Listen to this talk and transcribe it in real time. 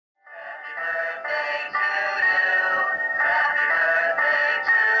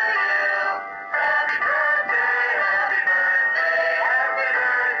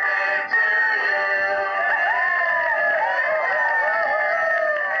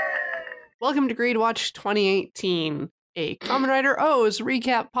Welcome to GREEDWATCH2018, a Kamen Rider O's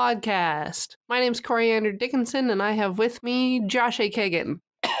recap podcast. My name's Coriander Dickinson, and I have with me Josh A. Kagan.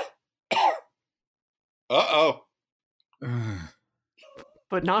 Uh-oh.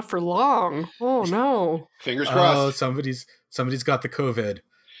 But not for long. Oh, no. Fingers crossed. Oh, somebody's got the COVID.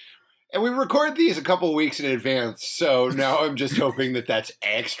 And we record these a couple weeks in advance, so now I'm just hoping that that's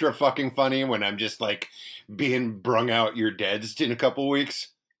extra fucking funny when I'm just, like, being brung out your deads in a couple weeks.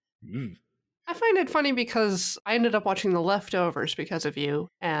 Mm. I find it funny because I ended up watching The Leftovers because of you,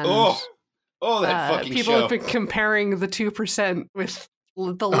 and that fucking people show. have been comparing the 2% with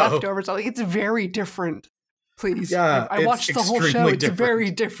The Leftovers. I'm like, it's very different. Please. Yeah, I watched the whole show. It's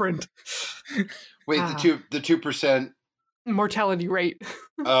very different. Wait, the 2%? Mortality rate.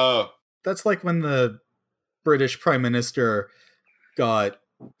 Oh. That's like when the British Prime Minister got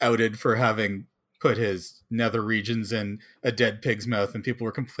outed for having put his nether regions in a dead pig's mouth, and people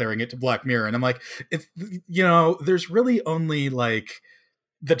were comparing it to Black Mirror. And I'm like, there's really only like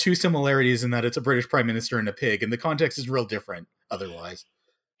the two similarities in that it's a British Prime Minister and a pig, and the context is real different otherwise.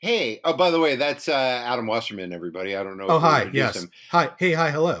 Hey, by the way, that's Adam Wasserman, everybody. I don't know. Oh, hi, yes. Him. Hi, hey,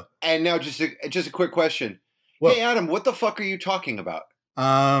 hi, hello. And now just a quick question. Whoa. Hey, Adam, what the fuck are you talking about?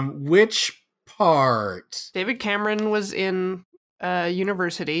 Which part? David Cameron was in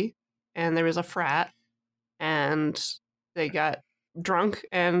university, and there was a frat, and they got drunk,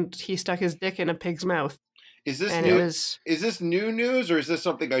 and he stuck his dick in a pig's mouth. Is this and new? Is this new news, or is this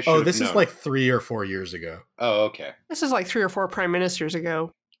something I should? Oh, this is like 3 or 4 years ago. Oh, okay. This is like 3 or 4 prime ministers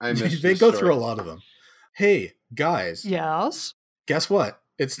ago. They go through a lot of them. Hey, guys. Yes? Guess what?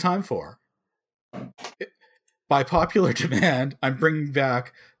 It's time for... By popular demand, I'm bringing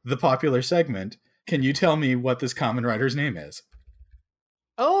back the popular segment. Can you tell me what this Kamen Rider's name is?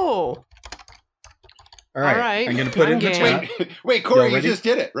 Oh. All right. I'm going to put it in the chat. Wait, Corey, you just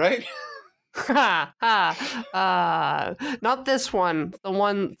did it, right? Not this one. The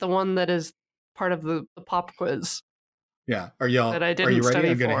one that is part of the pop quiz. Yeah. Are you ready?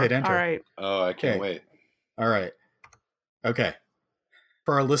 I'm going to hit enter. All right. Oh, I can't wait. All right. Okay.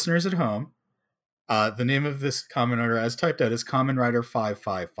 For our listeners at home, the name of this Kamen Rider as typed out is Kamen Rider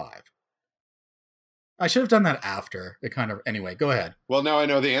 555. I should have done that after. Anyway, go ahead. Well, now I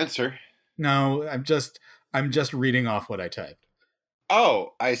know the answer. No, I'm just reading off what I typed.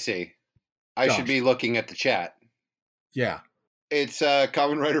 Oh, I see. I Josh. should be looking at the chat. Yeah. It's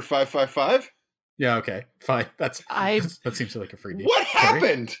Kamen Rider 555? Yeah, okay. Fine. That seems like a free deal. What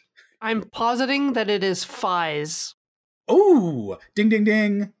happened? I'm positing that it is Fies. Oh! Ding, ding,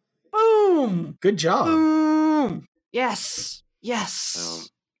 ding. Boom! Good job. Boom! Yes. Yes.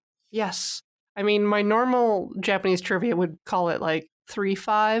 I mean, my normal Japanese trivia would call it like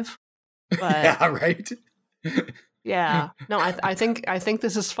 3-5. But yeah, right? Yeah. No, I think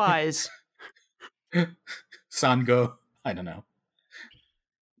this is Fies. Sango. I don't know.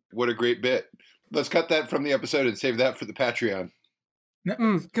 What a great bit. Let's cut that from the episode and save that for the Patreon.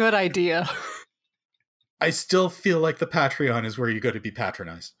 Good idea. I still feel like the Patreon is where you go to be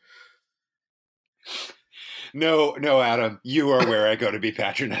patronized. No, Adam. You are where I go to be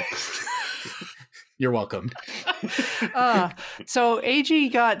patronized. You're welcome. So AG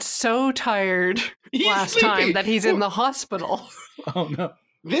got so tired last time that he's in the hospital. Oh, no.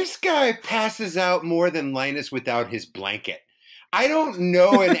 This guy passes out more than Linus without his blanket. I don't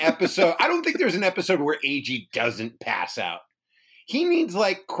know an episode. I don't think there's an episode where AG doesn't pass out. He needs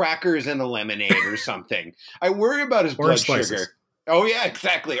like crackers and a lemonade or something. I worry about his blood sugar. Oh, yeah,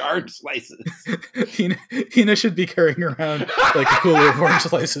 exactly. Orange slices. Hina should be carrying around like a cooler of orange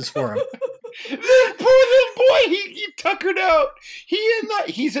slices for him. This poor little boy, he tuckered out.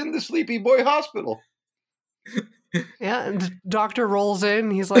 He's in the Sleepy Boy hospital. Yeah, and the doctor rolls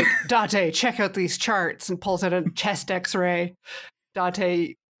in. He's like, Date, check out these charts, and pulls out a chest x-ray.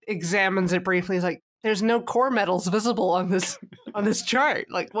 Date examines it briefly. He's like, there's no core metals visible on this chart.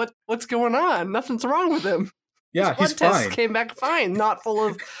 Like, what's going on? Nothing's wrong with him. Yeah, his he's blood fine. Tests came back fine, not full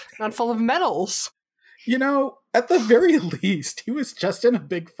of metals. You know, at the very least, he was just in a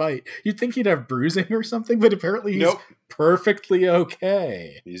big fight. You'd think he'd have bruising or something, but apparently he's perfectly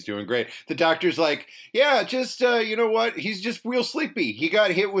okay. He's doing great. The doctor's like, yeah, just, you know what? He's just real sleepy. He got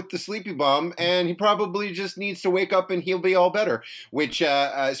hit with the sleepy bomb, and he probably just needs to wake up and he'll be all better. Which,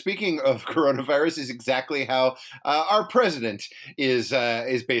 speaking of coronavirus, is exactly how our president is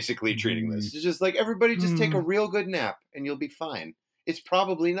basically treating this. It's just like, everybody just take a real good nap, and you'll be fine. It's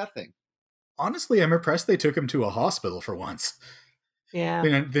probably nothing. Honestly, I'm impressed they took him to a hospital for once. Yeah.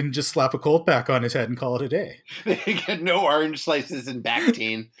 Then just slap a cold pack on his head and call it a day. They get no orange slices and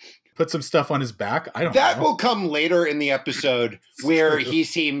Bactine. Put some stuff on his back? I don't know. That will come later in the episode where he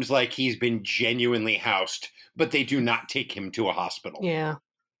seems like he's been genuinely housed, but they do not take him to a hospital. Yeah.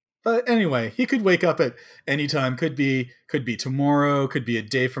 But anyway, he could wake up at any time. Could be tomorrow. Could be a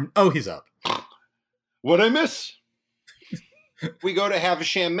day from... Oh, he's up. What'd I miss? We go to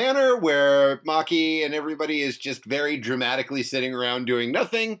Havisham Manor, where Maki and everybody is just very dramatically sitting around doing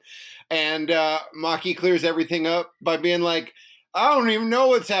nothing. And Maki clears everything up by being like, I don't even know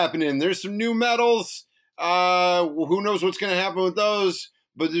what's happening. There's some new medals. Who knows what's going to happen with those?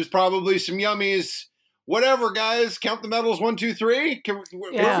 But there's probably some yummies. Whatever, guys. Count the medals. 1, 2, 3.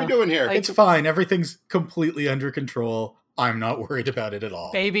 What are we doing here? It's fine. Everything's completely under control. I'm not worried about it at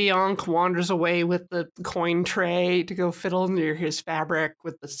all. Baby Ankh wanders away with the coin tray to go fiddle near his fabric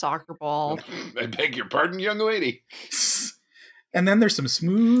with the soccer ball. I beg your pardon, young lady. And then there's some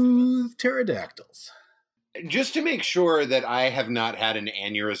smooth pterodactyls. Just to make sure that I have not had an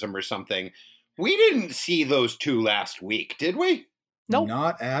aneurysm or something, we didn't see those two last week, did we? Nope.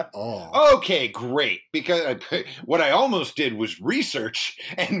 Not at all. Okay, great. Because what I almost did was research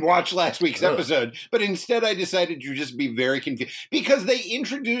and watch last week's episode, but instead I decided to just be very confused. Because they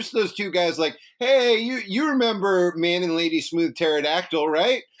introduced those two guys like, hey, you remember Man and Lady Smooth Pterodactyl,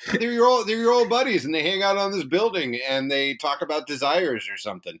 right? They're your old buddies, and they hang out on this building, and they talk about desires or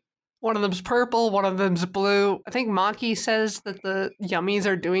something. One of them's purple, one of them's blue. I think Maki says that the yummies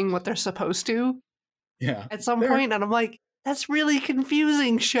are doing what they're supposed to. Yeah. At some point, and I'm like, that's really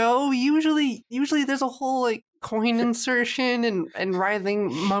confusing, show. Usually there's a whole like coin insertion and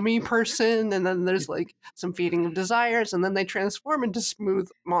writhing mummy person, and then there's like some feeding of desires, and then they transform into smooth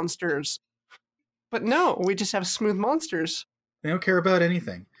monsters. But no, we just have smooth monsters. They don't care about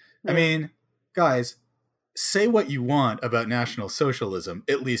anything. Yeah. I mean, guys, say what you want about National Socialism,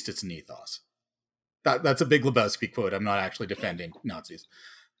 at least it's an ethos. That's a Big Lebowski quote. I'm not actually defending Nazis.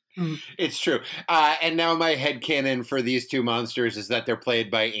 It's true. And now my headcanon for these two monsters is that they're played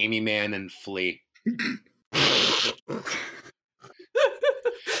by Amy Mann and Flea. They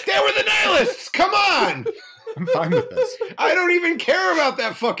were the nihilists! Come on! I'm fine with this. I don't even care about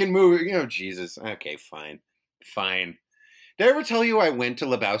that fucking movie. You know, Jesus. Okay, fine. Fine. Did I ever tell you I went to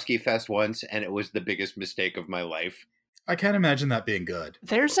Lebowski Fest once and it was the biggest mistake of my life? I can't imagine that being good.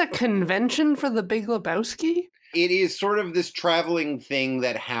 There's a convention for the Big Lebowski? It is sort of this traveling thing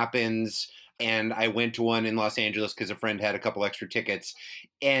that happens, and I went to one in Los Angeles because a friend had a couple extra tickets,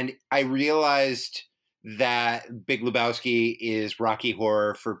 and I realized that Big Lebowski is Rocky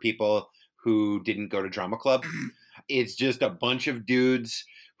Horror for people who didn't go to drama club. It's just a bunch of dudes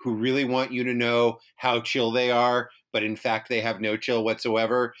who really want you to know how chill they are, but in fact they have no chill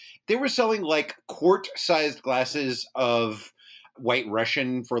whatsoever. They were selling like quart-sized glasses of White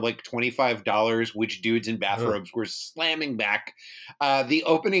Russian for like $25, which dudes in bathrobes were slamming back. The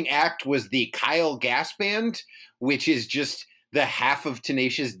opening act was the Kyle Gass Band, which is just the half of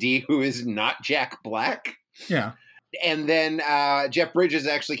Tenacious D who is not Jack Black. Yeah. And then Jeff Bridges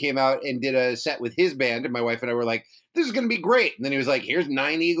actually came out and did a set with his band, and my wife and I were like, this is going to be great. And then he was like, here's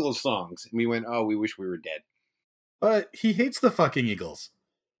 9 Eagles songs. And we went, oh, we wish we were dead. But he hates the fucking Eagles.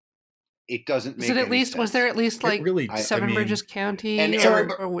 It doesn't make any sense. Was there at least like really, Seven Bridges County and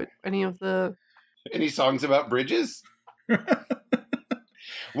or any of the... Any songs about bridges? By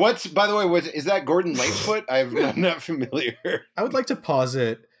the way, is that Gordon Lightfoot? I'm not familiar. I would like to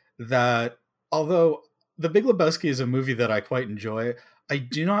posit that although The Big Lebowski is a movie that I quite enjoy, I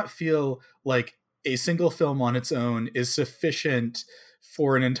do not feel like a single film on its own is sufficient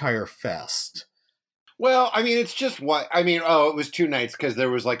for an entire fest. Well, I mean, it's just it was 2 nights because there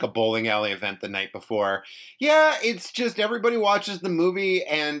was like a bowling alley event the night before. Yeah, it's just everybody watches the movie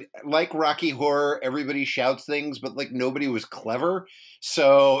and like Rocky Horror, everybody shouts things, but like nobody was clever.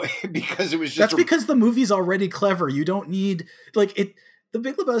 So because it was just... That's because the movie's already clever. You don't need The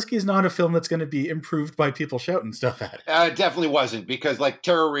Big Lebowski is not a film that's going to be improved by people shouting stuff at it. It definitely wasn't, because like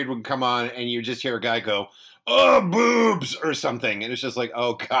Tara Reid would come on and you just hear a guy go, oh, boobs, or something, and it's just like,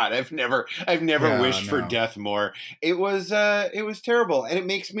 oh god, I've never wished for death more. It was terrible, and it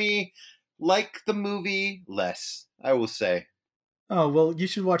makes me like the movie less, I will say. Oh well, you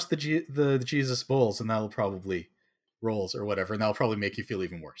should watch the Jesus Bowls, and that'll probably rolls or whatever, and that'll probably make you feel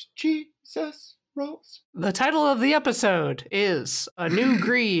even worse. Jesus rolls. The title of the episode is A New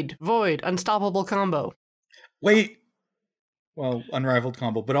Greed Void Unstoppable Combo. Wait, well, unrivaled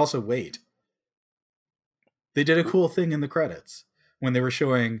combo, but also wait. They did a cool thing in the credits when they were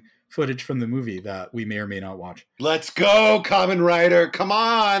showing footage from the movie that we may or may not watch. Let's go, Kamen Rider. Come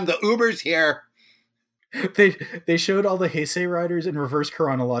on, the Uber's here. They showed all the Heisei riders in reverse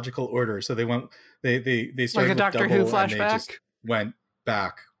chronological order. So they started like a Doctor Who flashback. And they just went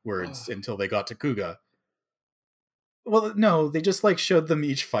back afterwards until they got to Kuga. Well, no, they just like showed them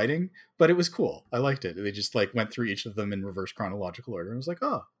each fighting, but it was cool. I liked it. They just like went through each of them in reverse chronological order. I was like,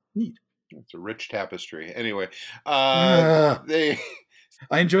 oh, neat. It's a rich tapestry. Anyway, I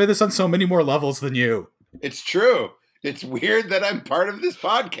enjoy this on so many more levels than you. It's true. It's weird that I'm part of this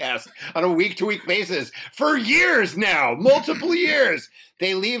podcast on a week-to-week basis for years now, multiple years.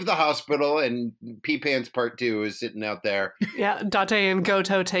 They leave the hospital, and P-Pants Part 2 is sitting out there. Yeah, Date and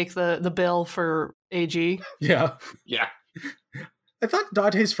Goto take the bill for AG. Yeah. Yeah. I thought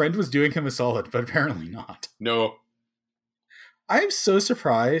Date's friend was doing him a solid, but apparently not. No. I'm so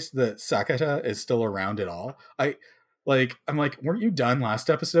surprised that Sakata is still around at all. I'm like, weren't you done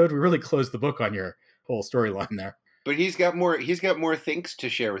last episode? We really closed the book on your whole storyline there. But he's got more things to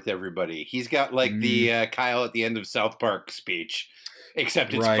share with everybody. He's got like the Kyle at the end of South Park speech,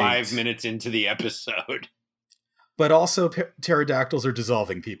 except it's 5 minutes into the episode. But also pterodactyls are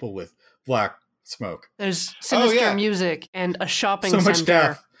dissolving people with black smoke. There's sinister music and a shopping so much center.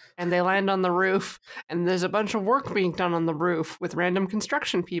 Death. And they land on the roof, and there's a bunch of work being done on the roof with random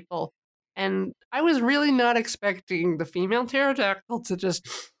construction people. And I was really not expecting the female pterodactyl to just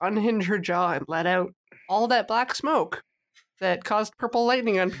unhinge her jaw and let out all that black smoke that caused purple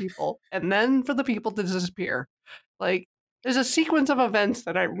lightning on people, and then for the people to disappear. Like, there's a sequence of events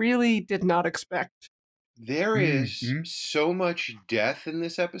that I really did not expect. There is so much death in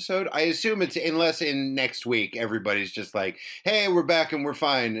this episode. I assume it's, unless in next week everybody's just like, hey, we're back and we're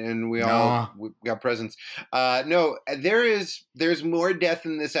fine and we got presents. No, there's more death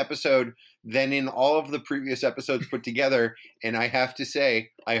in this episode than in all of the previous episodes put together, and I have to say,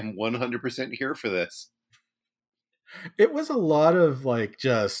 I am 100% here for this. It was a lot of like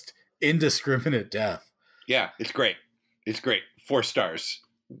just indiscriminate death. Yeah, it's great. It's great. 4 stars.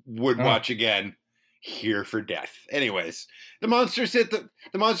 Would watch again. Here for death. Anyways, the monsters hit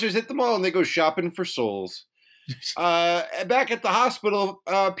the mall and they go shopping for souls. Back at the hospital,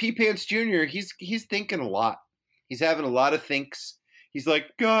 P-Pants Jr., he's thinking a lot. He's having a lot of thinks. He's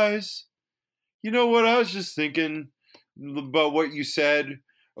like, guys, you know what? I was just thinking about what you said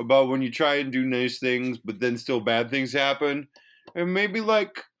about when you try and do nice things, but then still bad things happen. And maybe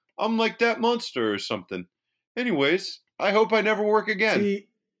like I'm like that monster or something. Anyways, I hope I never work again. See,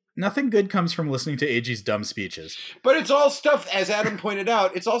 nothing good comes from listening to AG's dumb speeches. But it's all stuff, as Adam pointed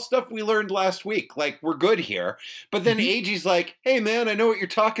out, it's all stuff we learned last week. Like, we're good here. But then AG's like, hey, man, I know what you're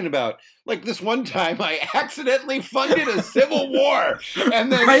talking about. Like, this one time, I accidentally funded a civil war.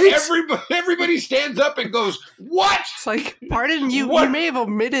 And then everybody stands up and goes, what? It's like, pardon, you may have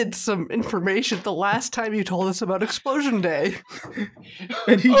omitted some information the last time you told us about Explosion Day.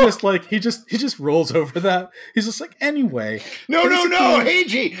 And he just rolls over that. He's just like, anyway. No,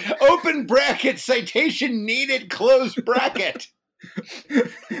 AG, open bracket, citation needed, close bracket.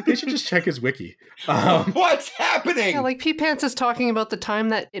 They should just check his wiki. What's happening? Yeah, like P-Pants is talking about the time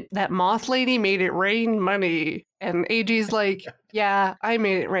that that moth lady made it rain money. And AG's like, yeah, I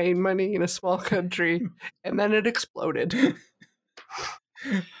made it rain money in a small country. And then it exploded.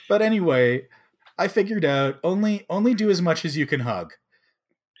 But anyway, I figured out only do as much as you can hug.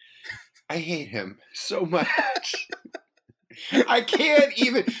 I hate him so much. I can't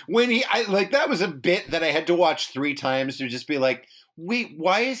even, that was a bit that I had to watch 3 times to just be like, wait,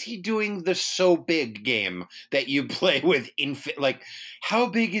 why is he doing the so big game that you play with like, how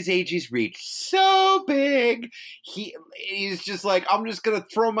big is AG's reach? So big. He's just like, I'm just going to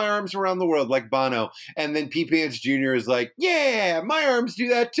throw my arms around the world like Bono. And then P-Pants Jr. is like, yeah, my arms do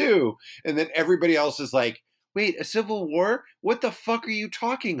that too. And then everybody else is like, wait, a civil war? What the fuck are you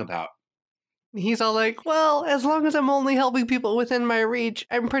talking about? He's all like, well, as long as I'm only helping people within my reach,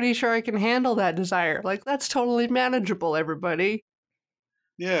 I'm pretty sure I can handle that desire. Like, that's totally manageable, everybody.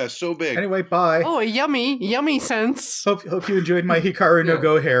 Yeah, so big. Anyway, bye. Oh, yummy sense. Hope you enjoyed my Hikaru no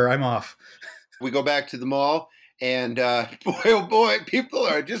Go hair. I'm off. We go back to the mall, and boy, oh boy, people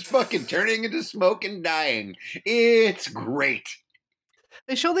are just fucking turning into smoke and dying. It's great.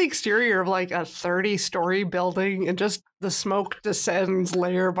 They show the exterior of like a 30-story building, and just the smoke descends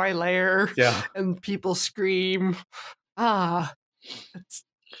layer by layer. Yeah. And people scream. It's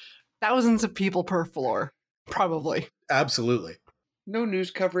thousands of people per floor, probably. Absolutely. No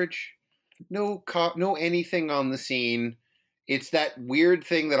news coverage, no anything on the scene. It's that weird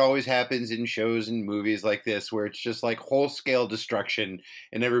thing that always happens in shows and movies like this, where it's just like whole-scale destruction,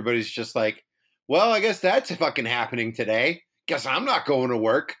 and everybody's just like, well, I guess that's fucking happening today. Guess I'm not going to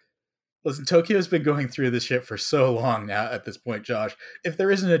work. Listen, Tokyo's been going through this shit for so long now at this point, Josh. If there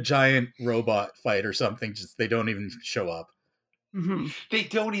isn't a giant robot fight or something, just they don't even show up. Mm-hmm. They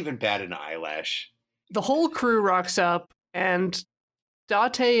don't even bat an eyelash. The whole crew rocks up, and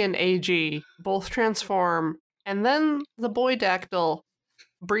Date and AG both transform, and then the boy dactyl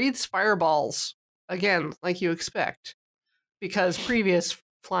breathes fireballs. Again, like you expect. Because previous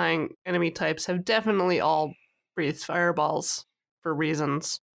flying enemy types have definitely all breathed fireballs for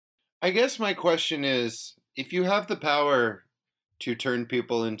reasons. I guess my question is, if you have the power to turn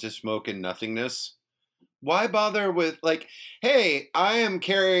people into smoke and nothingness, why bother with, like, hey, I am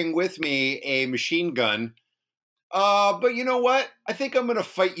carrying with me a machine gun, but you know what? I think I'm going to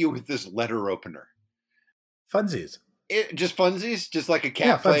fight you with this letter opener. Funsies. Just funsies? Just like a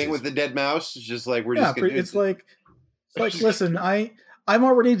cat playing with a dead mouse? It's just like, we're just going to do it's like, listen, I'm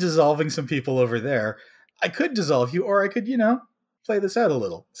already dissolving some people over there. I could dissolve you, or I could, play this out a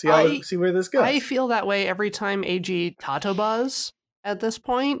little. See where this goes. I feel that way every time AG Tatobas at this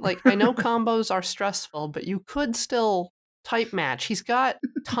point. Like, I know combos are stressful, but you could still type match. He's got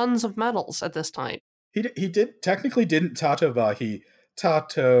tons of medals at this time. He technically didn't Tatoba. He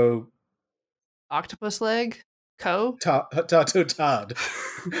Tato... Octopus leg? Tato Todd. Tato Todd.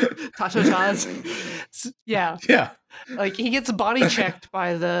 Yeah. Yeah. Like, he gets body checked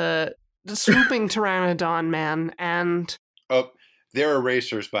by the swooping Pteranodon man, and... Oh, they're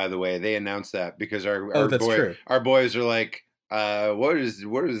erasers, by the way. They announced that because our boys are like, what is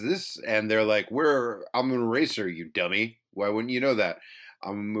this? And they're like, I'm an eraser, you dummy. Why wouldn't you know that?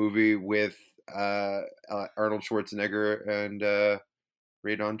 I'm a movie with Arnold Schwarzenegger and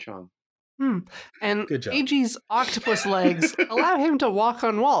Radon Chong. And AG's octopus legs allow him to walk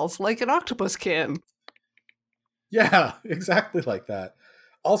on walls like an octopus can. Yeah, exactly like that.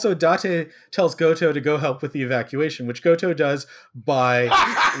 Also, Date tells Goto to go help with the evacuation, which Goto does by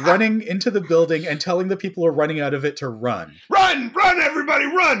running into the building and telling the people who are running out of it to run. Run, everybody,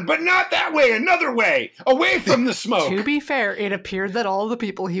 run! But not that way, another way! Away from the smoke! To be fair, it appeared that all the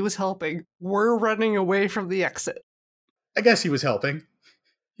people he was helping were running away from the exit. I guess he was helping.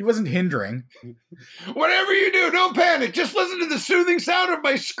 He wasn't hindering. Whatever you do, don't panic. Just listen to the soothing sound of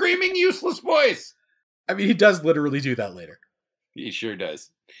my screaming, useless voice. I mean, he does literally do that later. He sure does.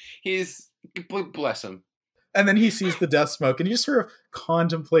 Bless him. And then he sees the death smoke and he just sort of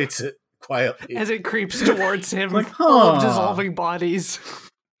contemplates it quietly. As it creeps towards him, like, full of dissolving bodies.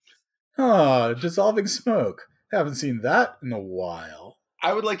 Dissolving smoke. Haven't seen that in a while.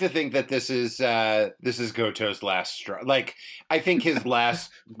 I would like to think that this is Goto's last straw. Like, I think his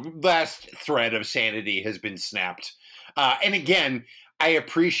last thread of sanity has been snapped. And again, I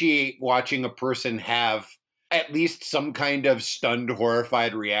appreciate watching a person have at least some kind of stunned,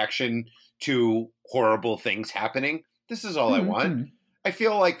 horrified reaction to horrible things happening. This is all I want. I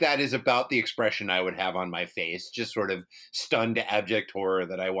feel like that is about the expression I would have on my face. Just sort of stunned, abject horror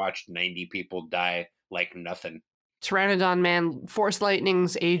that I watched 90 people die like nothing. Pteranodon Man force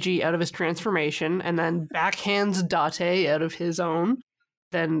lightnings AG out of his transformation and then backhands Date out of his own.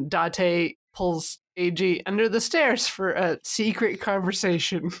 Then Date pulls AG under the stairs for a secret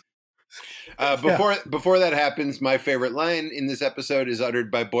conversation. Before that happens, my favorite line in this episode is uttered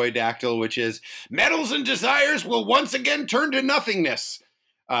by Boy Dactyl, which is, "Metals and desires will once again turn to nothingness."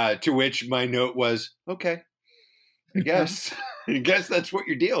 To which my note was, okay, I guess that's what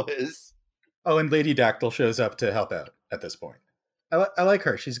your deal is. Oh, and Lady Dactyl shows up to help out at this point. I like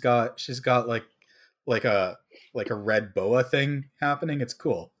her. She's got like a red boa thing happening. It's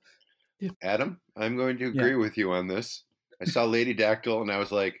cool. Adam, I'm going to agree with you on this. I saw Lady Dactyl and I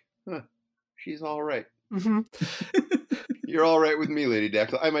was like, she's all right. Mm-hmm. You're all right with me, Lady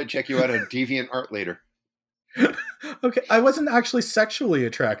Dactyl. I might check you out on DeviantArt later. Okay, I wasn't actually sexually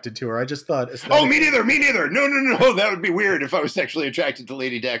attracted to her. I just thought... Oh, me neither. No. That would be weird if I was sexually attracted to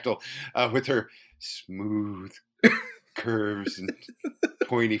Lady Dactyl with her smooth curves and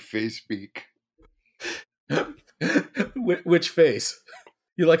pointy face beak. Which face?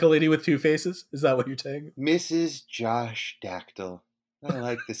 You like a lady with two faces? Is that what you're saying? Mrs. Josh Dactyl. I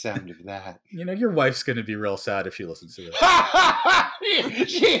like the sound of that. You know, your wife's going to be real sad if she listens to this.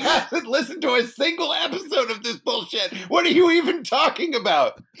 She hasn't listened to a single episode of this bullshit. What are you even talking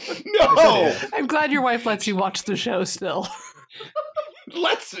about? No! I'm glad your wife lets you watch the show still.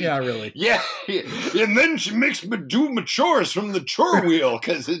 Yeah, really. Yeah, and then she makes me do my chores from the chore wheel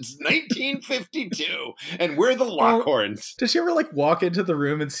because it's 1952 and we're the Lockhorns. Does she ever walk into the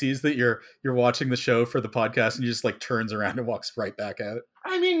room and sees that you're watching the show for the podcast and you just turns around and walks right back out?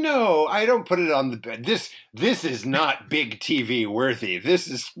 I mean, no, I don't put it on the bed. This is not big TV worthy. This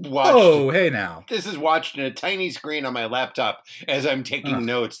is watched. Oh, hey now. This is watched in a tiny screen on my laptop as I'm taking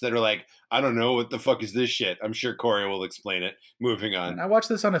notes that are like, I don't know, what the fuck is this shit? I'm sure Corey will explain it. Moving on. I watched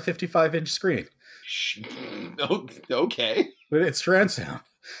this on a 55-inch screen. Okay. But it's surround sound.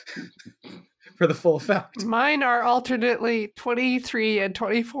 for the full effect. Mine are alternately 23 and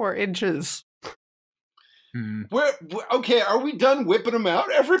 24 inches. Okay, are we done whipping them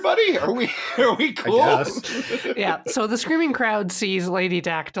out, everybody? Are we cool? I guess. Yeah, so the screaming crowd sees Lady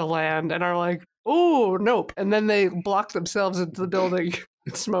Dactyl land and are like, oh, nope. And then they block themselves into the building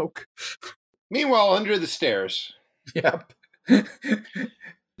and smoke. Meanwhile, under the stairs, Yep.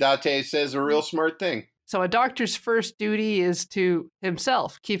 Date says a real smart thing. So a doctor's first duty is to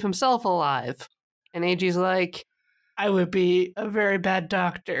keep himself alive. And AG's like, I would be a very bad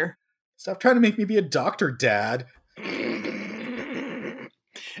doctor. Stop trying to make me be a doctor, Dad. And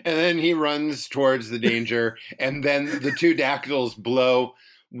then he runs towards the danger, and then the two dactyls blow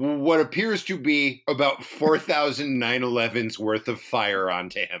what appears to be about 4,000 9/11s worth of fire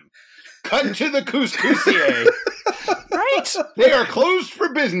onto him. Cut to the couscousier. Right? They are closed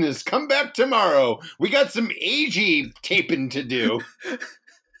for business. Come back tomorrow. We got some AG taping to do.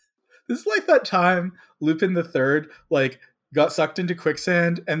 This is like that time Lupin the Third, like, got sucked into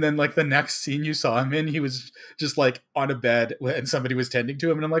quicksand, and then, like, the next scene you saw him in, he was just, like, on a bed, and somebody was tending to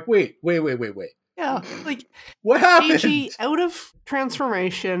him, and I'm like, wait. Yeah, like, What happened? AG, out of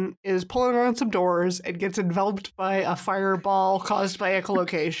transformation, is pulling on some doors and gets enveloped by a fireball caused by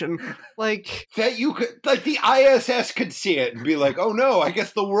echolocation. Like, that you could, like, the ISS could see it and be like, oh no, I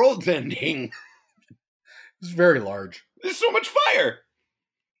guess the world's ending. It's very large. There's so much fire.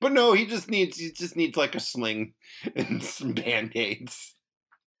 But no, he just needs like a sling and some band-aids.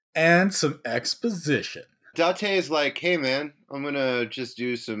 And some exposition. Date is like, hey man, I'm gonna just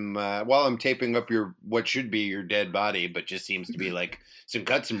do some, while I'm taping up what should be your dead body, but just seems to be like some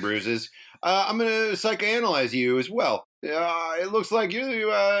cuts and bruises, I'm gonna psychoanalyze you as well. It looks like you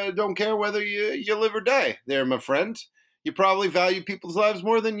don't care whether you live or die there, my friend. You probably value people's lives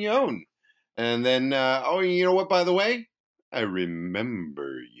more than you own. And then, oh, you know what, by the way? I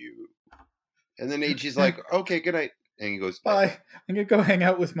remember you. And then AG's like, okay, good night. And he goes, bye. I'm gonna go hang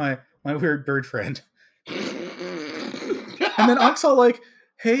out with my weird bird friend. And then Ank's all like,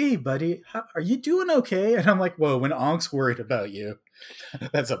 hey, buddy, are you doing okay? And I'm like, whoa, when Ank's worried about you,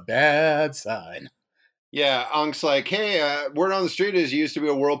 that's a bad sign. Yeah, Ank's like, hey, word on the street is you used to be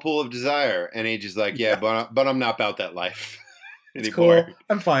a whirlpool of desire. And AG's like, yeah. but I'm not about that life anymore. It's cool.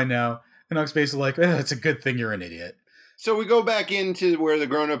 I'm fine now. And Ank's basically like, it's a good thing you're an idiot. So we go back into where the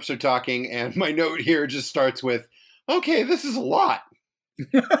grown-ups are talking, and my note here just starts with, okay, this is a lot.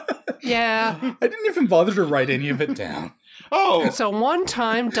 yeah. I didn't even bother to write any of it down. Oh. So one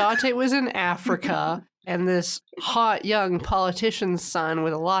time, Date was in Africa, and this hot young politician's son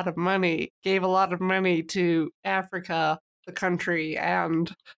with a lot of money gave a lot of money to Africa, the country,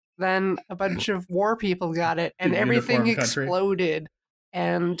 and then a bunch of war people got it, and everything exploded.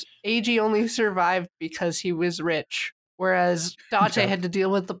 And AG only survived because he was rich. Whereas Date had to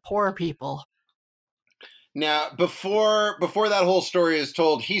deal with the poor people. Now, before that whole story is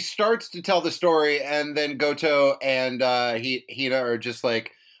told, he starts to tell the story, and then Goto and Hina are just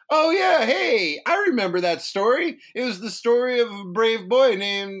like, oh yeah, hey, I remember that story. It was the story of a brave boy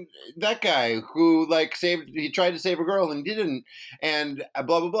named that guy who, like, he tried to save a girl and didn't, and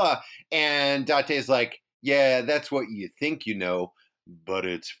blah, blah, blah. And Date's like, yeah, that's what you think you know, but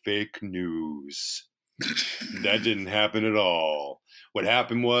it's fake news. That didn't happen at all. What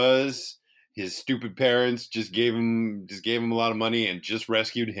happened was his stupid parents just gave him a lot of money and just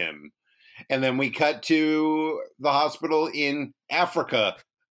rescued him. And then we cut to the hospital in Africa,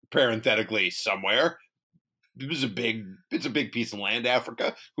 parenthetically somewhere. It's a big piece of land,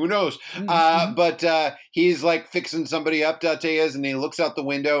 Africa. Who knows? Mm-hmm. But he's like fixing somebody up, Date is, and he looks out the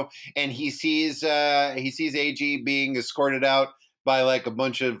window and he sees AG being escorted out by like a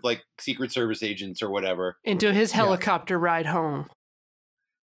bunch of like Secret Service agents or whatever. Into his helicopter ride home.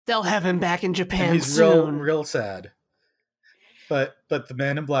 They'll have him back in Japan and he's soon. real sad. But the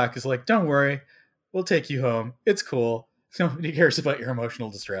man in black is like, don't worry, we'll take you home. It's cool. Nobody cares about your emotional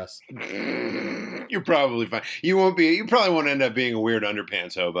distress. You're probably fine. You probably won't end up being a weird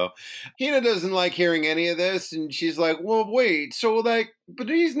underpants hobo. Hina doesn't like hearing any of this, and she's like, well, wait, so like, but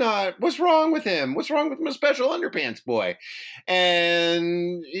he's not, what's wrong with him? What's wrong with my special underpants boy?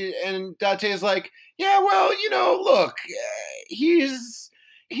 And Date is like, yeah, well, look, he's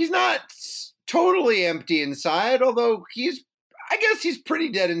not totally empty inside, although he's I guess he's pretty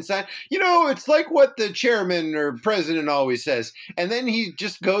dead inside. You know, it's like what the chairman or president always says. And then he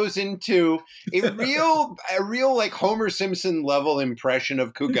just goes into a real like Homer Simpson level impression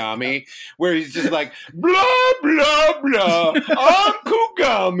of Kugami, where he's just like, blah, blah, blah. I'm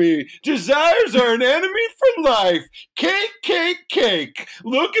Kugami. Desires are an enemy for life. Cake, cake, cake.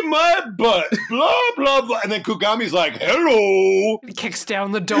 Look at my butt. Blah, blah, blah. And then Kugami's like, hello. He kicks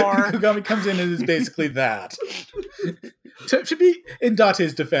down the door. Kugami comes in and is basically that. To be in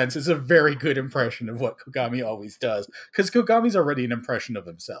Date's defense, it's a very good impression of what Kugami always does, because Kugami's already an impression of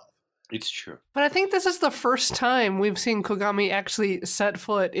himself. It's true. But I think this is the first time we've seen Kugami actually set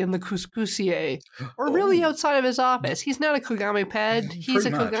foot in the Kuskusie, or really outside of his office. He's not a Kugami ped. He's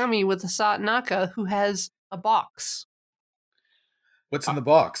a Kugami with a Satnaka who has a box. What's in the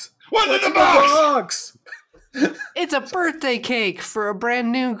box? What's in the box? It's a birthday cake for a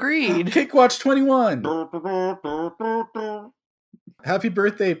brand new Greed. GREEDWATCH2018. Happy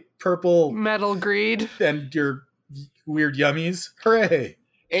birthday, purple metal Greed. And your weird yummies. Hooray.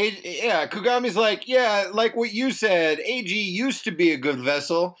 Yeah, Kugami's like, yeah, like what you said, AG used to be a good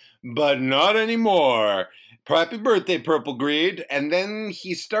vessel, but not anymore. Happy birthday, Purple Greed. And then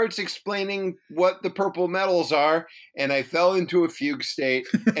he starts explaining what the purple metals are, and I fell into a fugue state,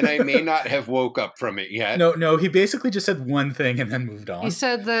 and I may not have woke up from it yet. No, he basically just said one thing and then moved on. He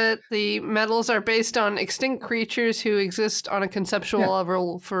said that the metals are based on extinct creatures who exist on a conceptual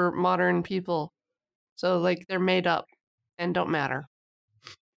level for modern people. So, like, they're made up and don't matter.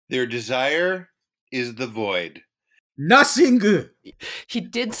 Their desire is the void. Nothing. He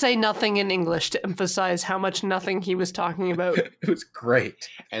did say nothing in English to emphasize how much nothing he was talking about. It was great.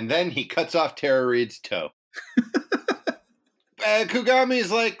 And then he cuts off Tara Reid's toe.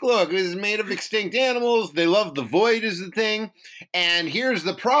 Kugami's like, look, this is made of extinct animals. They love the void is the thing. And here's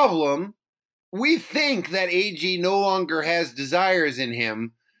the problem. We think that AG no longer has desires in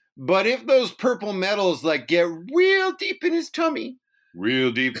him. But if those purple metals like get real deep in his tummy,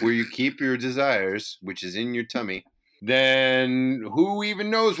 real deep where you keep your desires, which is in your tummy, then who even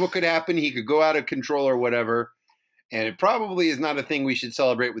knows what could happen? He could go out of control or whatever. And it probably is not a thing we should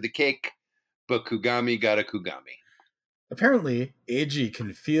celebrate with a cake, but Kugami got a Kugami. Apparently, AG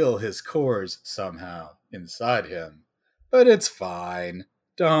can feel his cores somehow inside him. But it's fine.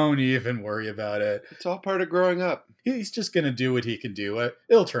 Don't even worry about it. It's all part of growing up. He's just going to do what he can do.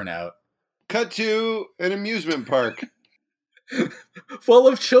 It'll turn out. Cut to an amusement park. Full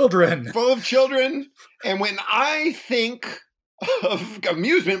of children. Full of children. And when I think of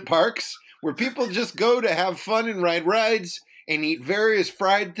amusement parks where people just go to have fun and ride rides and eat various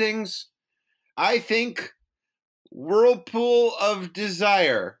fried things, I think Whirlpool of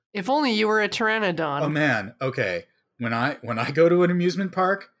Desire. If only you were a Pteranodon. Oh man, okay. When I go to an amusement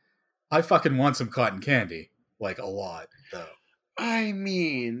park, I fucking want some cotton candy. Like a lot, though. I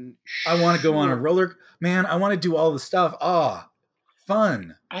mean, I want to go on a roller. Man, I want to do all the stuff.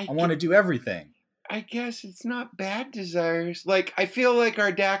 Fun. I want to do everything. I guess it's not bad desires. Like, I feel like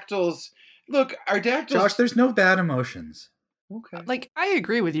our dactyls. Look, our dactyls. Josh, there's no bad emotions. Okay. Like, I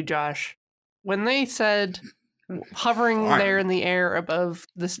agree with you, Josh. When they said hovering there in the air above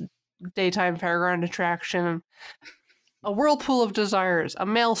this daytime fairground attraction, a whirlpool of desires, a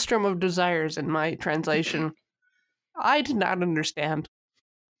maelstrom of desires in my translation, I did not understand.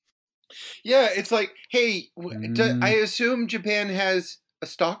 Yeah, it's like, hey, I assume Japan has a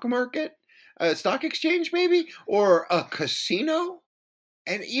stock market, a stock exchange maybe, or a casino,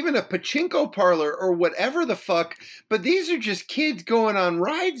 and even a pachinko parlor or whatever the fuck. But these are just kids going on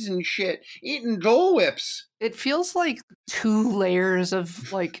rides and shit, eating Dole Whips. It feels like 2 layers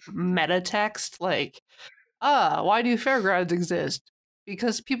of like meta text, like, why do fairgrounds exist?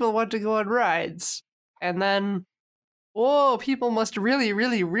 Because people want to go on rides. And then, whoa, people must really,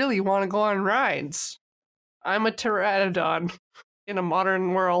 really, really want to go on rides. I'm a pteranodon in a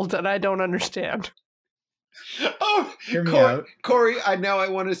modern world that I don't understand. Oh, hear me out. Corey, now I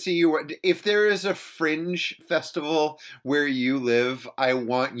want to see you. If there is a fringe festival where you live, I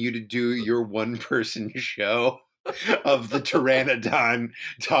want you to do your one-person show of the Pteranodon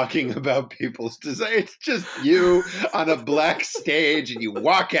talking about people's desire. It's just you on a black stage, and you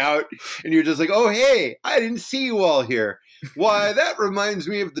walk out, and you're just like, oh, hey, I didn't see you all here. Why, that reminds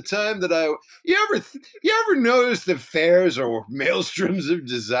me of the time that you ever notice the fairs or maelstroms of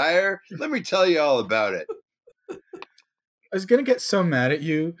desire? Let me tell you all about it. I was going to get so mad at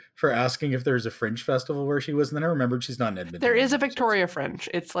you for asking if there's a Fringe festival where she was, and then I remembered she's not in Edmonton. There is a Victoria Fringe.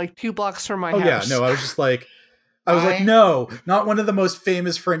 It's like 2 blocks from my house. Oh, yeah. No, I was just like, no, not one of the most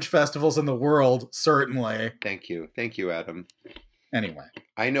famous Fringe festivals in the world, certainly. Thank you. Thank you, Adam. Anyway.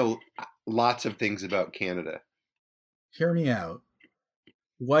 I know lots of things about Canada. Hear me out.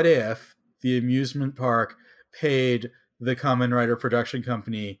 What if the amusement park paid the Kamen Rider production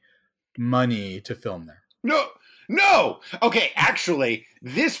company money to film there? No. Okay, actually,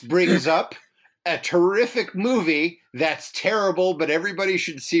 this brings up a terrific movie that's terrible, but everybody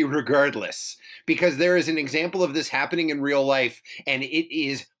should see regardless. Because there is an example of this happening in real life, and it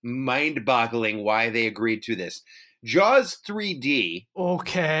is mind-boggling why they agreed to this. Jaws 3D.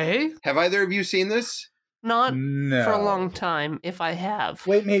 Okay. Have either of you seen this? Not No. for a long time, if I have.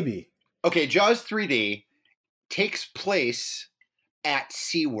 Wait, maybe. Okay, Jaws 3D takes place at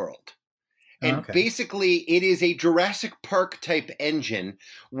SeaWorld. And basically, it is a Jurassic Park type engine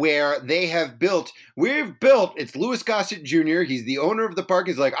where they have it's Louis Gossett Jr., he's the owner of the park.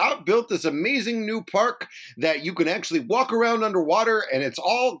 He's like, I've built this amazing new park that you can actually walk around underwater, and it's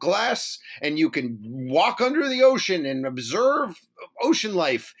all glass, and you can walk under the ocean and observe ocean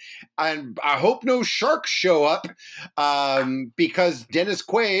life. And I hope no sharks show up, because Dennis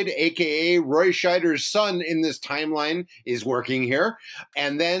Quaid, aka Roy Scheider's son in this timeline, is working here.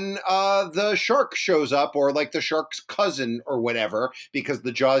 And then the shark shows up, or like the shark's cousin or whatever, because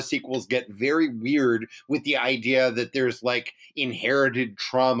the Jaws sequels get very weird with the idea that there's like inherited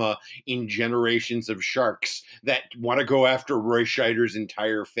trauma in generations of sharks that want to go after Roy Scheider's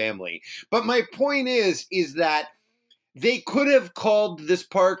entire family. But my point is that they could have called this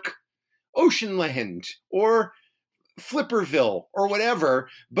park Oceanland or Flipperville or whatever,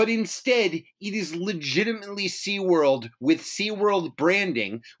 but instead it is legitimately SeaWorld with SeaWorld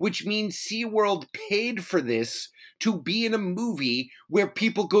branding, which means SeaWorld paid for this to be in a movie where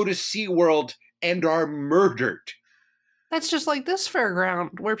people go to SeaWorld and are murdered. That's just like this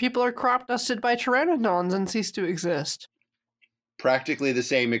fairground, where people are crop dusted by pteranodons and cease to exist. Practically the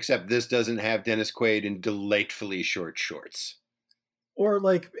same, except this doesn't have Dennis Quaid in delightfully short shorts. Or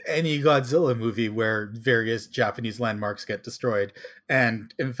like any Godzilla movie where various Japanese landmarks get destroyed.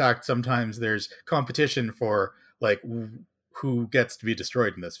 And in fact, sometimes there's competition for like who gets to be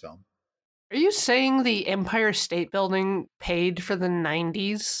destroyed in this film. Are you saying the Empire State Building paid for the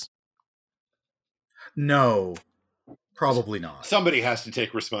 90s? No, probably not. Somebody has to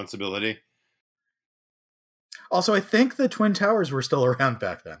take responsibility. Also, I think the Twin Towers were still around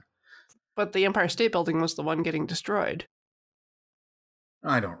back then. But the Empire State Building was the one getting destroyed.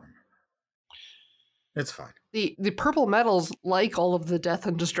 I don't remember. It's fine. The purple metals like all of the death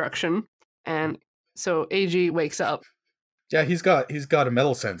and destruction, and so AG wakes up. Yeah, he's got a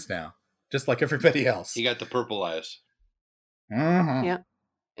metal sense now, just like everybody else. He got the purple eyes. Mm-hmm. Yeah.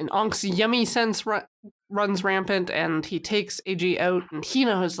 And Ank's yummy sense runs rampant, and he takes AG out, and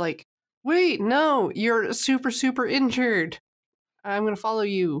Hina is like, wait, no, you're super, super injured. I'm going to follow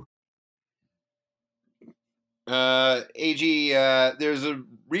you. AG, there's a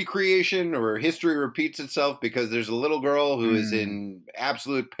recreation, or history repeats itself, because there's a little girl who is in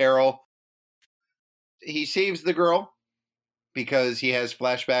absolute peril. He saves the girl because he has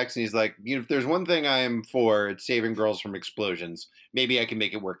flashbacks, and he's like, if there's one thing I am for, it's saving girls from explosions. Maybe I can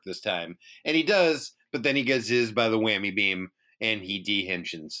make it work this time. And he does, but then he gets zizzed by the whammy beam, and he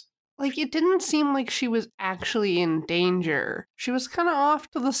dehensions. Like, it didn't seem like she was actually in danger. She was kind of off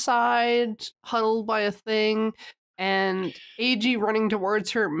to the side, huddled by a thing, and AG running towards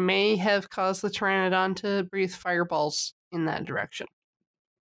her may have caused the Pteranodon to breathe fireballs in that direction.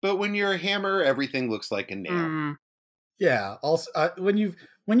 But when you're a hammer, everything looks like a nail. Yeah. Also, when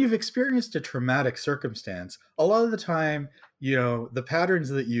you've experienced a traumatic circumstance, a lot of the time, the patterns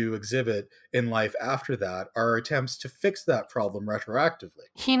that you exhibit in life after that are attempts to fix that problem retroactively.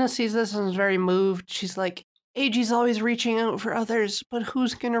 Hina sees this and is very moved. She's like, AG's always reaching out for others, but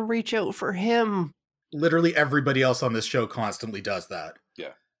who's going to reach out for him? Literally everybody else on this show constantly does that.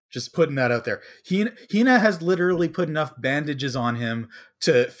 Yeah. Just putting that out there. Hina has literally put enough bandages on him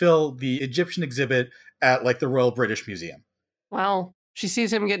to fill the Egyptian exhibit at like the Royal British Museum. Well, she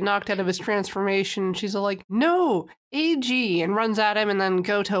sees him get knocked out of his transformation. She's like, no, AG, and runs at him, and then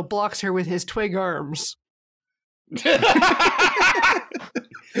Goto blocks her with his twig arms.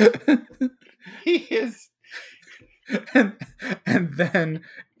 He is. And then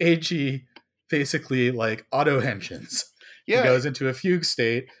AG basically like auto-henshins. Yeah. He goes into a fugue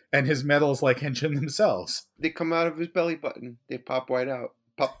state, and his metals like henshin themselves. They come out of his belly button. They pop right out.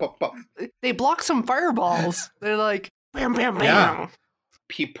 Pop, pop, pop. They block some fireballs. They're like, bam, bam, bam. Yeah.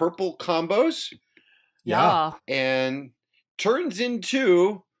 Purple combos. Yeah. And turns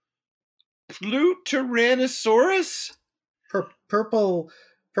into Plutyrannosaurus? Purple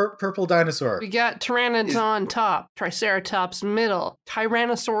dinosaur. We got Pteranodon top, Triceratops middle,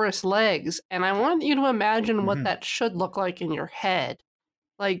 Tyrannosaurus legs, and I want you to imagine what that should look like in your head.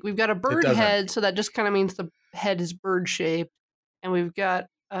 Like, we've got a bird head, so that just kind of means the head is bird-shaped, and we've got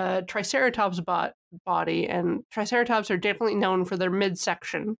a Triceratops body, and Triceratops are definitely known for their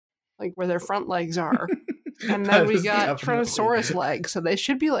midsection, like where their front legs are. And then we got Tyrannosaurus legs, so they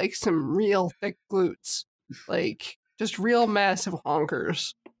should be like some real thick glutes, like just real massive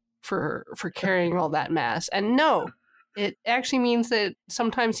honkers for carrying all that mass. And no, it actually means that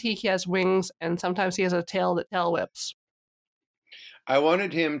sometimes he has wings and sometimes he has a tail that tail whips. I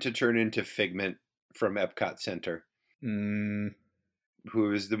wanted him to turn into Figment from Epcot Center, who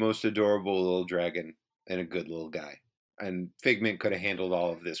is the most adorable little dragon and a good little guy. And Figment could have handled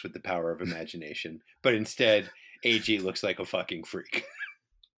all of this with the power of imagination. But instead, AG looks like a fucking freak.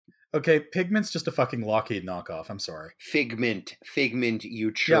 Okay, Pigment's just a fucking Lockheed knockoff. I'm sorry. Figment,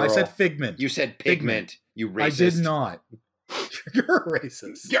 you churl. Yeah, I said Figment. You said Pigment. You racist. I did not. You're a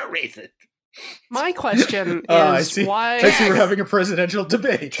racist. You're racist. My question is why... I see we're having a presidential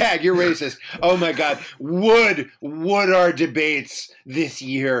debate. Tag, you're racist. Oh my God. Would our debates this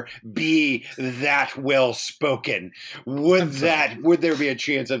year be that well spoken? Would there be a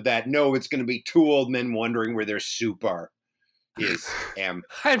chance of that? No, it's going to be two old men wondering where their soup are. I'm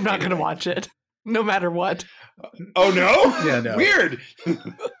not going to watch it, no matter what. Oh no? Yeah, no. Weird.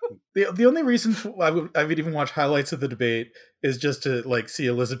 The only reason I would even watch highlights of the debate is just to like see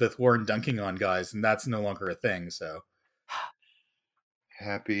Elizabeth Warren dunking on guys, and that's no longer a thing. So,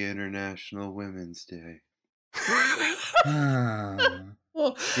 Happy International Women's Day.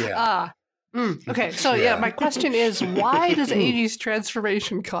 Okay, so my question is, why does AG's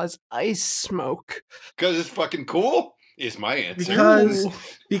transformation cause ice smoke? Because it's fucking cool, is my answer.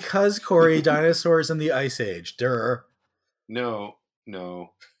 Because Corey, dinosaurs in the Ice Age. Durr. No,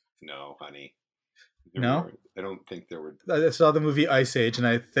 honey. I don't think there were. I saw the movie Ice Age, and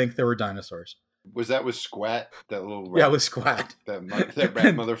I think there were dinosaurs. Was that with Squat? That little rat? Yeah, with Squat. That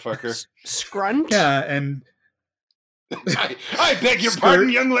rat motherfucker. Scrunch? Yeah, and... I beg your pardon,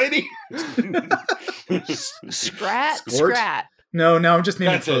 young lady. Scrat. No, I'm just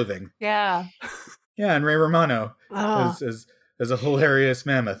naming clothing. Yeah. Yeah, and Ray Romano as a hilarious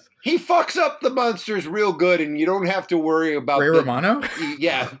mammoth. He fucks up the monsters real good, and you don't have to worry about Ray Romano.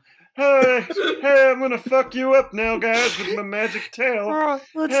 Yeah. Hey, I'm gonna fuck you up now, guys, with my magic tail.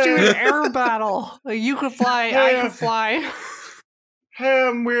 Let's do an air battle. You can fly, I can fly. Hey,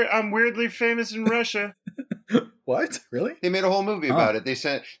 I'm weirdly famous in Russia. What? Really? They made a whole movie about it.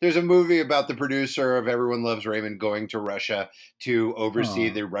 There's a movie about the producer of Everyone Loves Raymond going to Russia to oversee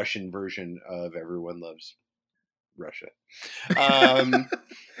the Russian version of Everyone Loves Russia.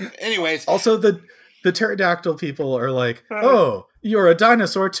 Anyways. Also, the pterodactyl people are like, oh, you're a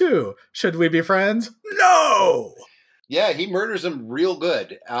dinosaur too. Should we be friends? No! Yeah, he murders them real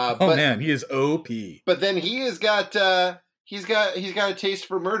good. Man, he is OP. But then he has got... He's got a taste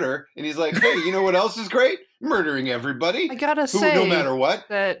for murder, and he's like, hey, you know what else is great? Murdering everybody. I gotta say, no matter what,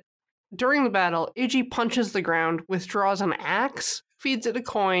 that during the battle, AG punches the ground, withdraws an axe, feeds it a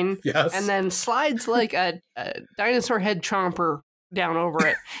coin, and then slides like a dinosaur head chomper down over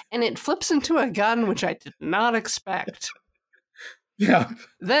it, and it flips into a gun, which I did not expect. Yeah.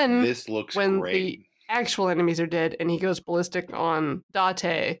 Then, this looks when great. The actual enemies are dead, and he goes ballistic on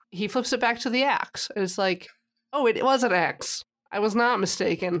Date, he flips it back to the axe, and it's like, oh, it was an axe. I was not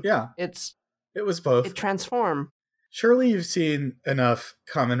mistaken. Yeah. It was both. It transformed. Surely you've seen enough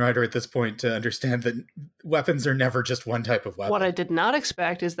Kamen Rider at this point to understand that weapons are never just one type of weapon. What I did not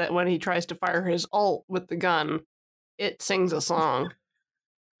expect is that when he tries to fire his ult with the gun, it sings a song.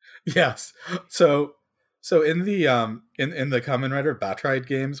 Yes. So in the in the Kamen Rider Batride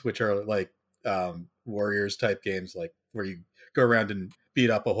games, which are like warriors type games, like where you go around and beat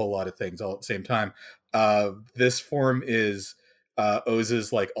up a whole lot of things all at the same time, this form is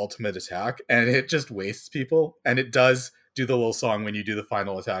Oz's like ultimate attack, and it just wastes people, and it does do the little song when you do the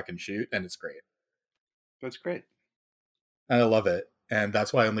final attack and shoot, and it's great. That's great. And I love it, and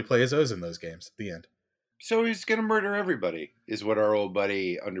that's why I only play as Oz in those games at the end. So he's gonna murder everybody, is what our old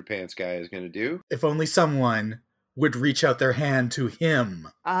buddy Underpants guy is gonna do. If only someone would reach out their hand to him.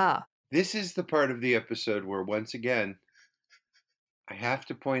 This is the part of the episode where, once again, I have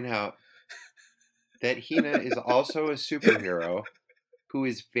to point out that Hina is also a superhero who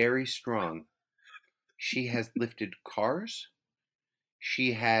is very strong. She has lifted cars.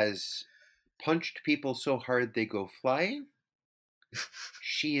 She has punched people so hard they go flying.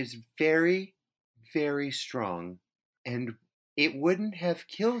 She is very, very strong. And it wouldn't have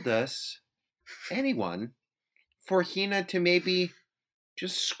killed us, anyone, for Hina to maybe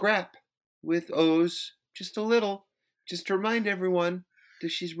just scrap with Oz just a little, just to remind everyone that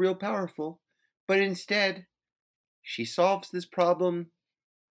she's real powerful. But instead, she solves this problem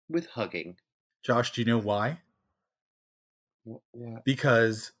with hugging. Josh, do you know why? What?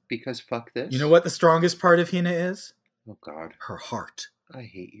 Because fuck this. you know what the strongest part of Hina is? Oh God, her heart. I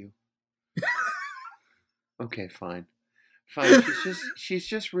hate you. Okay, fine. She's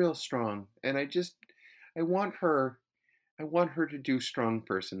just real strong, and I want her to do strong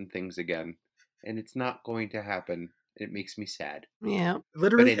person things again, and it's not going to happen. It makes me sad. Yeah.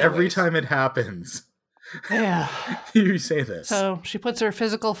 Literally every time it happens. Yeah. You say this. So she puts her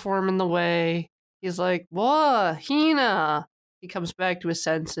physical form in the way. He's like, "Whoa, Hina!" He comes back to his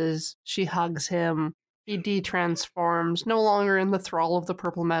senses. She hugs him. He de-transforms, no longer in the thrall of the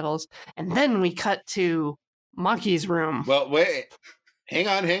purple metals. And then we cut to Maki's room. Well, wait. Hang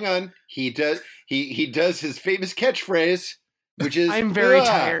on. He does his famous catchphrase, which is I'm very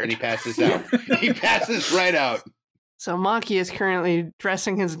tired. And he passes out. He passes right out. So Maki is currently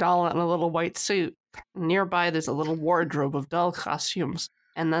dressing his doll in a little white suit. Nearby, there's a little wardrobe of doll costumes,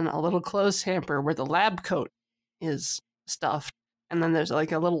 and then a little clothes hamper where the lab coat is stuffed. And then there's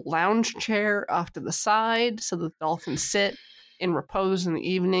like a little lounge chair off to the side so the doll can sit in repose in the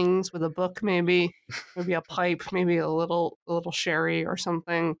evenings with a book, maybe a pipe, maybe a little sherry or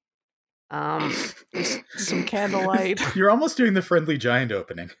something. There's some candlelight. You're almost doing the Friendly Giant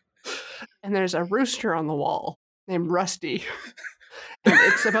opening. And there's a rooster on the wall named Rusty. And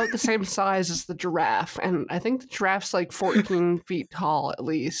it's about the same size as the giraffe. And I think the giraffe's like 14 feet tall at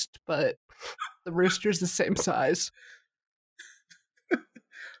least, but the rooster's the same size.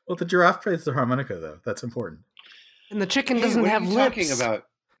 Well, the giraffe plays the harmonica, though. That's important. And the chicken doesn't have lips. What are you talking about?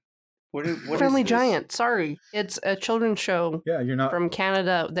 What Friendly is this? Giant, sorry. It's a children's show from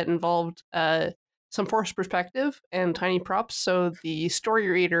Canada that involved some forced perspective and tiny props. So the story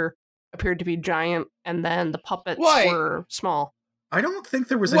reader appeared to be giant, and then the puppets were small. I don't think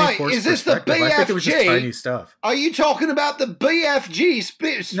there was any forced perspective. The BFG? I think it was just tiny stuff. Are you talking about the BFG?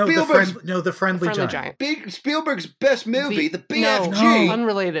 The Friendly Giant. Big Spielberg's best movie, the BFG. No,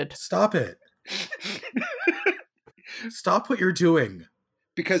 unrelated. Stop it. Stop what you're doing.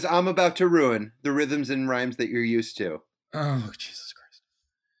 Because I'm about to ruin the rhythms and rhymes that you're used to. Oh, Jesus Christ.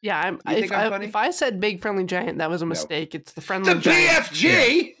 Yeah, if I said Big Friendly Giant, that was a mistake. No. It's the Friendly Giant. The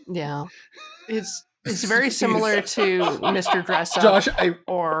BFG? Yeah. It's very similar to Mr. Dress Up Josh,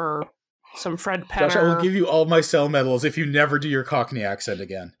 or some Fred Penner. Josh, I will give you all my cell medals if you never do your Cockney accent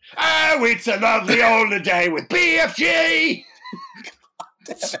again. Oh, it's a lovely old day with BFG!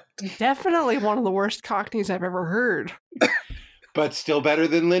 Definitely one of the worst Cockneys I've ever heard. But still better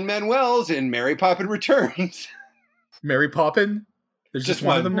than Lin-Manuel's in Mary Poppin Returns. Mary Poppin? There's just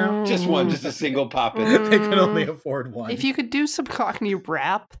one of them now? Just one, just a single Poppin. They can only afford one. If you could do some Cockney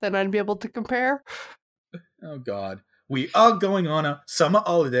rap, then I'd be able to compare. Oh, God. We are going on a summer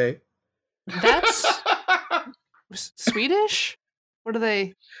holiday. That's Swedish? What are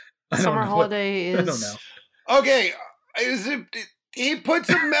they? Summer holiday is... I don't know. Okay, he puts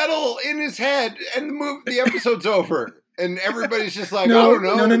a medal in his head and the episode's over. And everybody's just like, I don't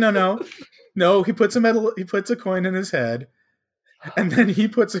know. No, he puts a coin in his head. And then he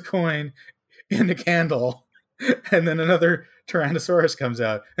puts a coin in a candle, and then another Tyrannosaurus comes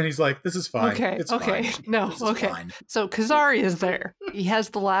out, and he's like, "This is fine. Okay. Fine. No, okay. Fine. So Kazari is there. He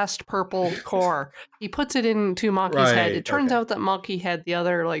has the last purple core. He puts it into Maki's head. It turns out that Maki had the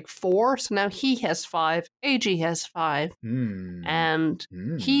other 4, so now he has 5. AG has 5, and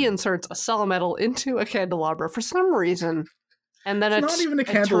he inserts a cell metal into a candelabra for some reason, and then it's not even a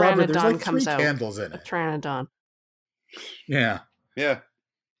candelabra. There's 3 candles in it. A Pteranodon. Yeah.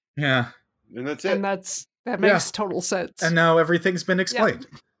 And that's it. And that makes total sense. And now everything's been explained.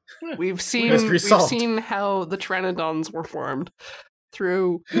 Yeah. We've seen how the Pteranodons were formed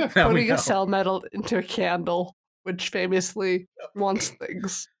through putting a cell metal into a candle, which famously wants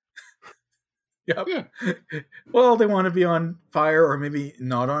things. Yep. Yeah. Well, they want to be on fire or maybe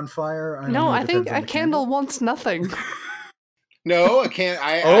not on fire. I think a candle wants nothing. No,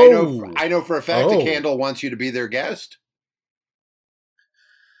 I know for a fact a candle wants you to be their guest.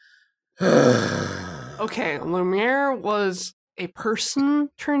 Okay, Lumiere was a person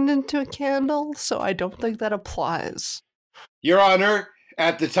turned into a candle, so I don't think that applies. Your Honor,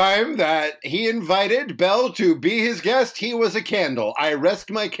 at the time that he invited Belle to be his guest, he was a candle. I rest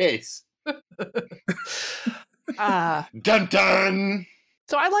my case. Dun dun.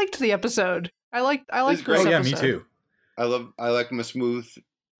 So I liked the episode. I liked this episode. Yeah, me too. I like my smooth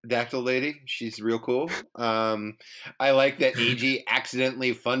dactyl lady. She's real cool. I like that AG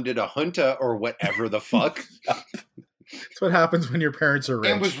accidentally funded a junta or whatever the fuck. That's what happens when your parents are rich.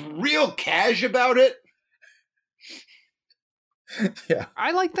 And was real cash about it. Yeah.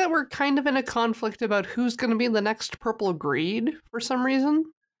 I like that we're kind of in a conflict about who's going to be the next purple greed for some reason.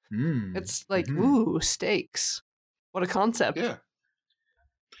 It's like, ooh, stakes. What a concept. Yeah.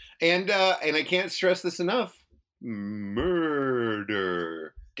 And I can't stress this enough. Murder.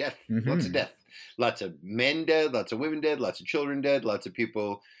 Death. Lots of death. Lots of men dead, lots of women dead, lots of children dead, lots of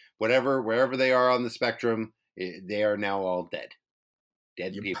people, wherever they are on the spectrum, they are now all dead.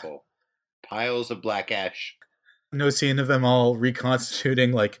 Dead people. Piles of black ash. No scene of them all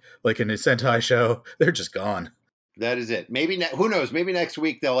reconstituting like in a Sentai show. They're just gone. That is it. Maybe who knows? Maybe next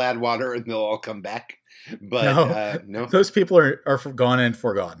week they'll add water and they'll all come back. But no. Those people are gone and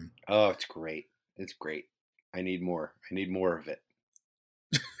forgotten. Oh, it's great. It's great. I need more. I need more of it.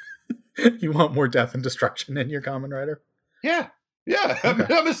 You want more death and destruction in your Kamen Rider? Yeah. Yeah.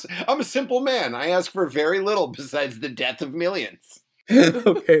 Okay. I'm a simple man. I ask for very little besides the death of millions.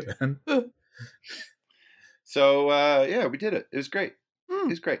 Okay, then. So, yeah, we did it. It was great. It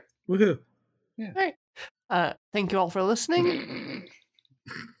was great. Woohoo. Yeah. All right. Thank you all for listening.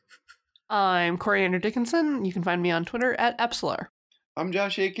 I'm Coriander Dickinson. You can find me on Twitter at Epsilar. I'm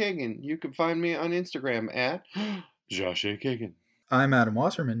Josh A. Kagan. You can find me on Instagram at Josh A. Kagan. I'm Adam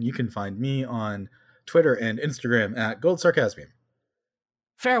Wasserman. You can find me on Twitter and Instagram at Gold Sarcasmium.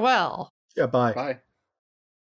 Farewell. Yeah, bye. Bye.